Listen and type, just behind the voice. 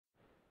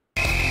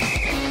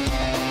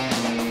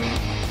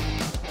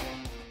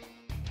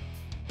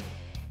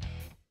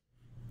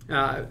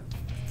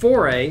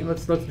4A,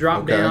 let's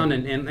drop down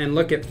and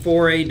look at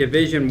 4A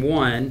Division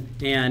I,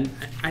 and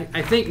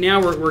I think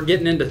now we're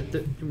getting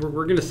into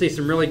we're going to see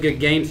some really good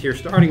games here,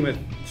 starting with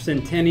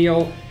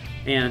Centennial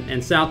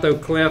and South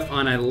Oak Cliff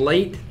on a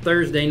late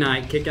Thursday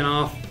night, kicking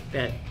off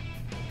at,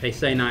 they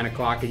say 9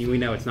 o'clock, and we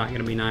know it's not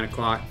going to be 9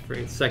 o'clock for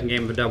the second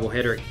game of a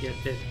doubleheader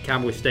at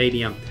Cowboy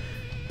Stadium.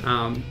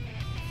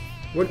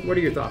 What are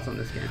your thoughts on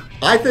this game?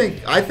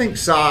 I think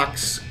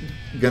Sock's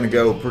going to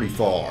go pretty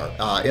far.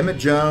 Emmett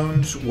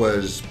Jones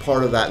was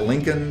part of that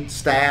Lincoln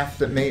staff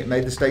that made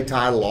the state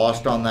title,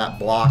 lost on that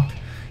blocked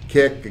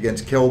kick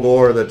against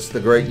Kilgore. That's the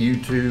great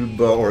YouTube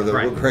or the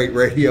great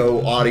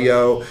radio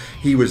audio.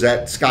 He was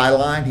at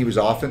Skyline. He was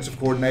offensive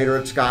coordinator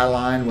at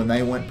Skyline when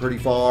they went pretty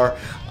far.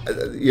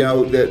 You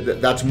know,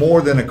 that's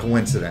more than a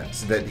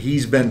coincidence that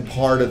he's been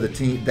part of the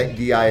team, the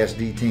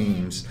DISD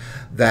teams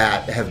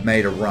that have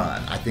made a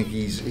run. I think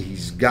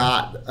he's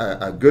got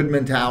a good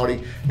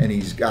mentality, and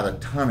he's got a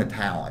ton of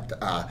talent.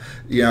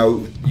 You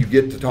know, you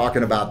get to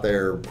talking about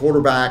their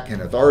quarterback,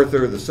 Kenneth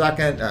Arthur the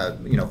second.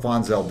 You know,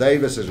 Fonzel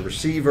Davis as a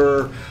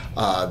receiver.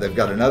 They've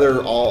got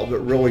another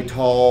really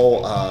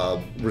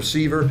tall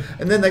receiver,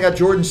 and then they got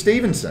Jordan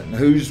Stevenson,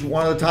 who's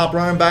one of the top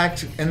running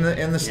backs in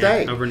the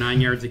state. Over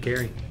 9 yards a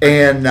carry.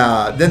 And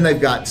then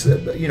they've got,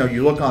 you know,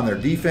 you look on their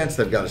defense.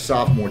 They've got a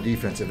sophomore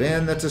defensive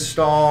end that's a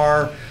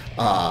star.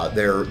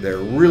 They're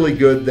really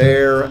good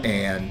there,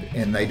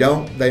 and they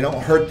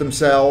don't hurt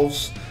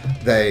themselves.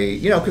 They,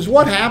 you know, because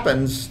what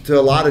happens to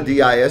a lot of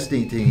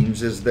DISD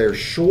teams is they're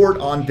short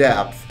on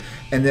depth,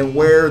 and then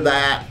where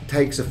that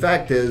takes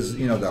effect is,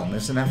 you know, they'll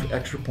miss an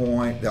extra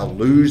point, they'll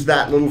lose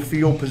that little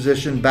field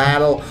position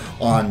battle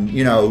on,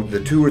 you know,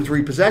 the 2 or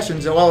 3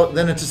 possessions, and well,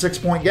 then it's a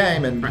 6-point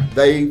game, and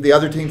the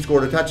other team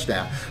scored a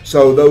touchdown.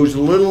 So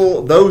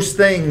those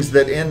things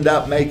that end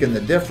up making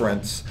the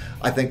difference,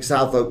 I think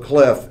South Oak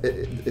Cliff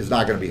is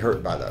not going to be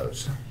hurt by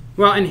those.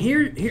 Well, and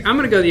here I'm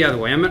going to go the other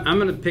way. I'm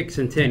going to pick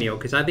Centennial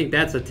because I think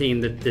that's a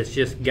team that's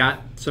just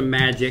got some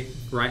magic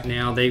right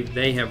now.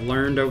 They have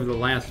learned over the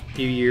last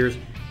few years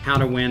how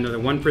to win. They're the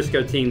one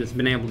Frisco team that's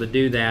been able to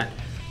do that.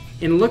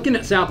 In looking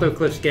at South Oak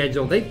Cliff's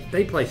schedule,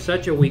 they play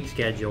such a weak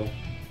schedule.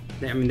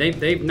 I mean,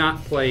 they've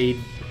not played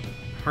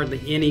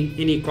hardly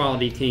any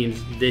quality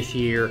teams this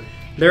year.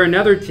 They're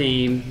another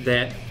team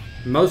that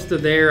most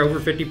of their, over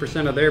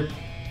 50% of their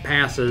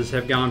passes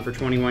have gone for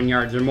 21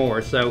 yards or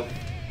more. So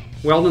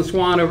Weldon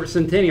Swan over at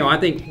Centennial, I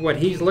think what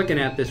he's looking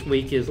at this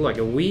week is, look,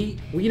 if we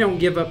don't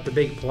give up the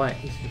big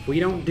plays, if we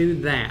don't do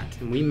that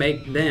and we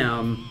make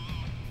them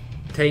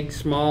take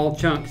small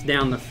chunks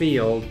down the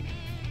field,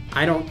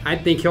 I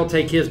think he'll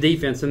take his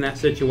defense in that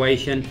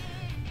situation.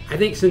 I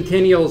think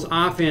Centennial's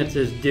offense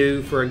is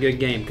due for a good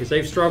game because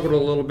they've struggled a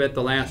little bit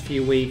the last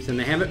few weeks, and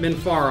they haven't been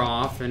far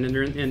off,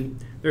 and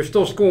they're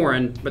still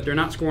scoring, but they're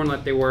not scoring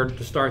like they were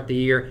to start the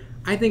year.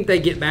 I think they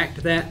get back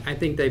to that. I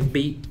think they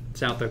beat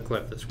South Oak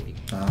Cliff this week.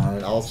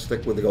 I'll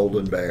stick with the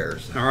Golden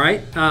Bears. All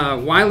right.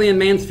 Wiley and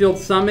Mansfield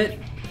Summit,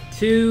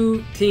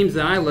 2 teams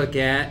that I look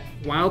at,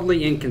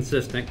 wildly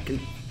inconsistent,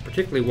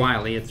 particularly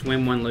Wiley. It's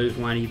win one, lose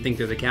one. You think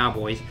they're the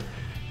Cowboys.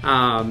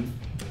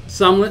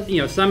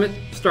 Summit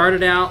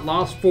started out,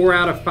 lost 4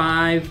 out of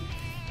 5.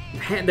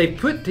 They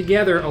put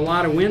together a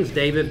lot of wins,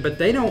 David, but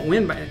they don't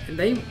win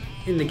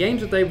in the games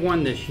that they've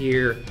won this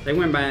year, they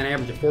win by an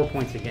average of 4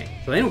 points a game.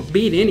 So they don't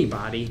beat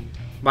anybody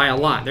by a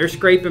lot. They're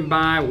scraping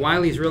by.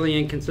 Wiley's really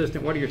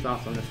inconsistent. What are your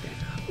thoughts on this game?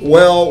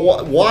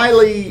 Well,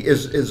 Wiley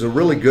is a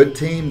really good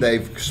team.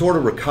 They've sort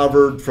of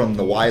recovered from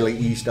the Wiley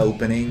East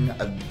opening.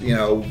 You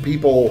know,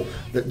 people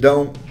that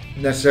don't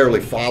necessarily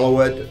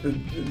follow it,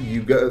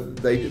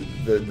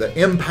 the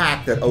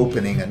impact that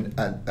opening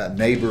a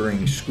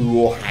neighboring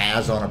school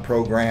has on a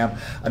program.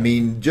 I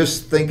mean,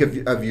 just think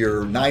of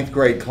your 9th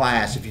grade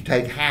class. If you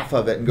take half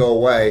of it and go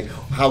away,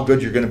 how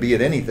good you're going to be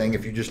at anything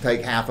if you just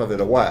take half of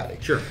it away.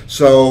 Sure.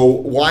 So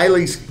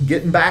Wiley's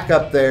getting back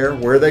up there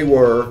where they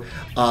were.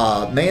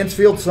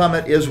 Mansfield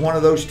Summit is one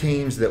of those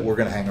teams that we're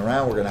going to hang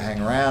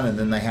around, and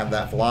then they have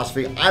that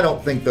philosophy. I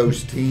don't think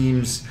those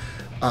teams,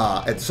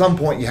 at some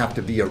point you have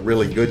to be a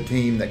really good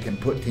team that can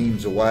put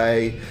teams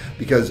away,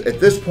 because at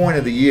this point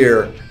of the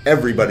year,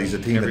 everybody's a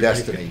team of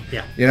destiny.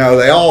 Yeah. You know,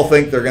 they all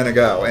think they're going to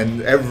go,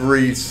 and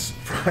every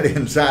Friday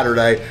and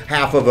Saturday,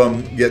 half of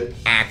them get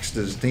axed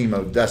as team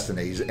of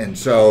destinies, and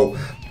so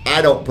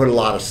I don't put a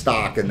lot of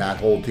stock in that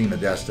whole team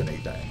of destiny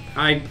thing.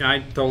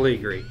 I totally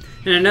agree.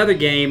 And another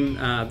game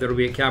that'll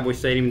be at Cowboy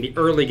Stadium, the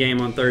early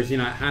game on Thursday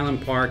night,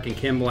 Highland Park and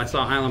Kimball. I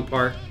saw Highland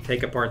Park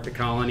take apart the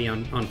Colony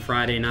on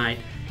Friday night,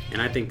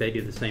 and I think they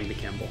do the same to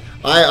Kimball.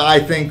 I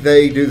think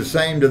they do the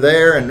same to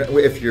there. And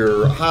if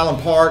you're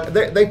Highland Park,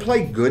 they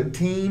play good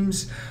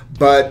teams,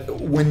 but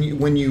when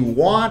you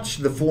watch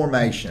the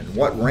formation,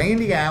 what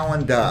Randy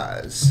Allen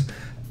does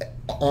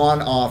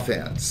on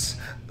offense,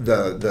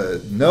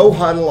 the no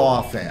huddle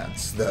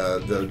offense,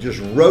 the just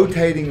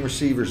rotating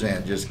receivers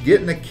in, just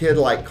getting a kid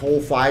like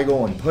Cole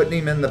Feigl and putting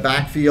him in the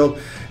backfield,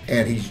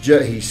 and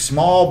he's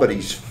small but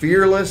he's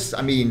fearless.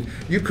 I mean,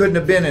 you couldn't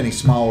have been any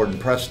smaller than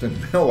Preston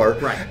Miller,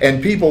 right?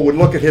 And people would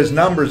look at his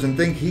numbers and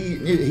think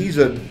he's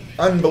an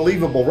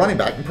unbelievable running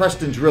back. And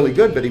Preston's really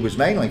good, but he was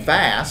mainly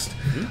fast.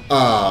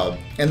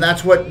 And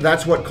that's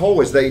what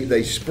Cole is.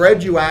 They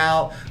spread you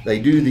out. They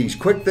do these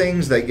quick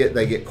things. They get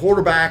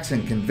quarterbacks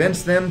and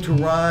convince them to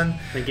run.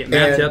 They get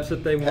matchups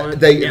that they want.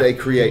 They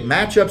create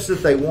matchups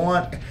that they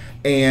want.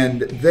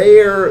 And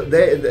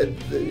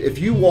if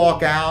you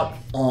walk out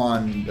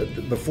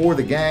before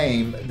the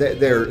game,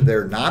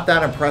 they're not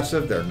that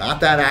impressive. They're not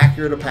that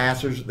accurate of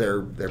passers.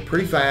 They're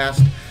pretty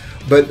fast.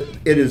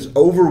 But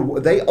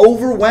they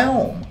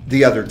overwhelm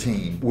the other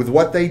team with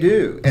what they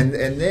do, and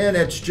then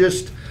it's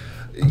just,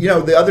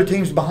 the other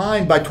team's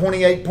behind by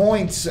 28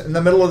 points in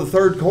the middle of the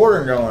third quarter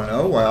and going,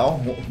 oh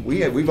well,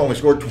 we've only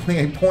scored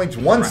 28 points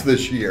once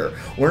this year.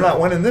 We're not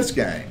winning this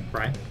game.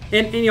 Right.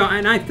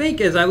 And I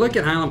think as I look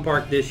at Highland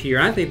Park this year,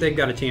 I think they've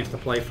got a chance to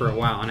play for a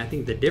while. And I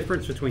think the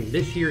difference between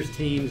this year's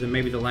teams and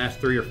maybe the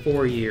last 3 or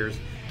 4 years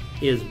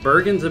is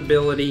Bergen's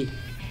ability.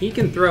 He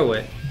can throw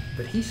it,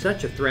 but he's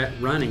such a threat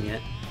running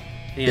it.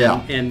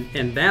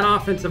 And that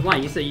offensive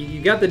line, you say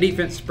you got the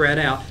defense spread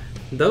out.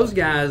 Those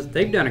guys,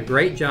 they've done a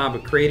great job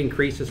of creating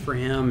creases for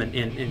him,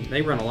 and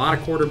they run a lot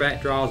of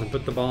quarterback draws and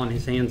put the ball in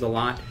his hands a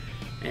lot.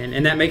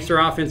 And that makes their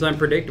offense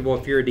unpredictable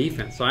if you're a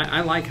defense. So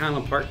I like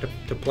Highland Park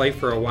to play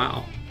for a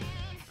while.